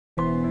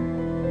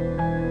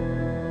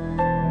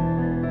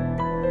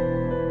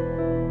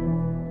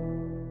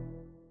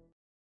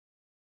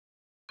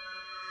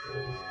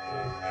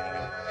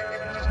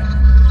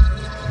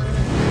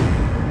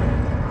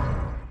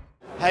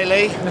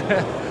Lee.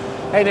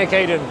 Hey Nick, how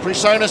you doing?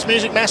 Presonus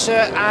Music MESSE,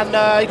 and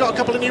you got a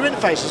couple of new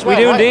interfaces as well.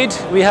 We do right?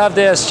 indeed. We have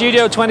the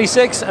Studio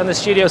 26 and the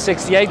Studio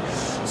 68.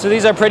 So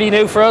these are pretty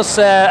new for us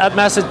at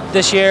MESSE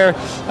this year.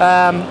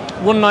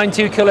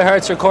 192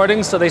 kilohertz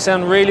recordings, so they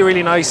sound really,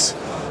 really nice.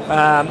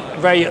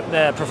 Very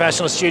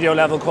professional studio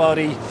level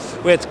quality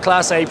with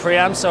Class A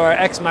preamps. So our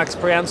XMAX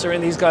preamps are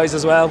in these guys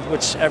as well,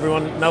 which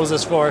everyone knows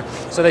us for.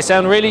 So they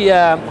sound really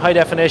high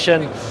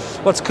definition.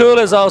 What's cool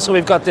is also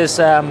we've got this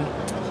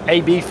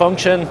AB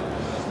function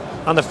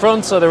on the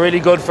front, so they're really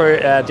good for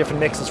different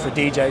mixes for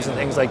DJs and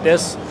things like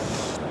this.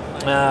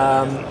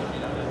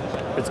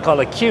 It's called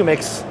a Q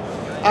mix.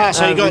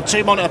 So you've got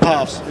 2 monitor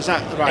paths, is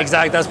that right?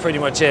 Exactly, that's pretty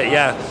much it,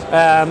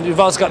 yeah. We've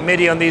also got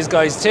MIDI on these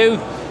guys too.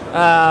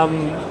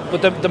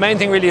 But the main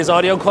thing really is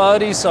audio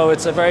quality, so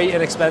it's a very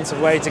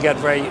inexpensive way to get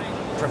very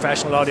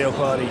professional audio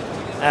quality.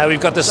 We've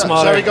got the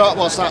smaller... So we got,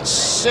 what's that,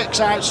 6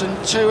 outs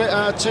and 2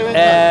 ins?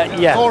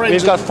 Yeah, 4 ins.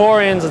 We've got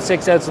 4 ins and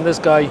 6 outs on this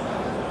guy.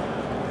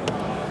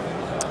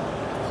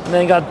 And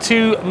then got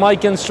 2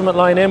 mic instrument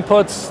line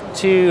inputs,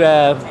 2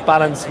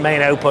 balanced main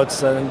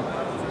outputs, and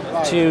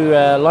 2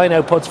 line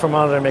outputs for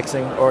monitor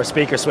mixing or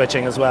speaker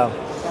switching as well.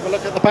 Have a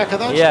look at the back of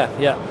those? Yeah,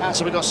 yeah.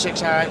 So we've got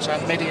 6 outs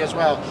and MIDI as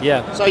well.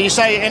 Yeah. So you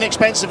say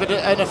inexpensive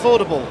and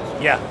affordable?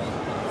 Yeah.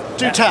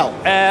 Do tell.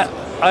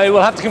 I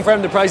will have to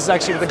confirm the prices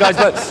actually with the guys,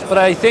 but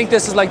I think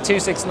this is like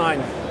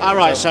 269. All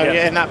right, so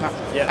yeah, in that pack.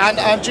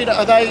 Yeah. And do you know,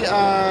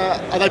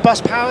 are they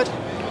bus powered?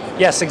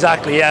 Yes,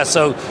 exactly. Yeah.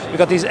 So we've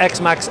got these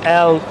XMAX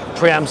L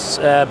preamps,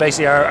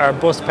 basically our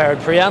bus powered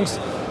preamps,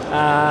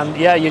 and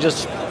yeah, you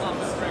just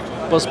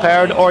bus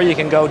powered, or you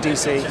can go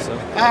DC. So.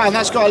 And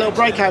that's got a little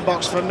breakout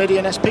box for MIDI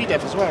and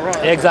SPDIF as well, right?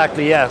 Okay.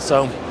 Exactly. Yeah.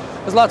 So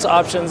there's lots of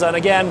options, and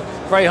again,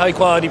 very high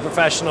quality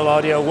professional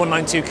audio,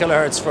 192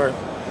 kilohertz for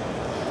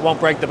won't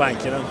break the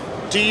bank, you know.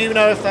 Do you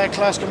know if they're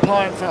class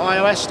compliant for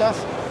iOS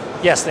stuff?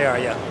 Yes, they are.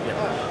 Yeah.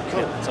 Oh,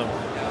 cool. Yeah, so.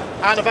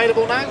 And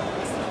available now?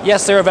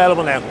 Yes, they're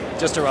available now.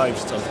 Just arrived.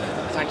 So.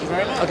 Thank you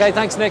very much. Okay.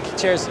 Thanks, Nick.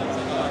 Cheers.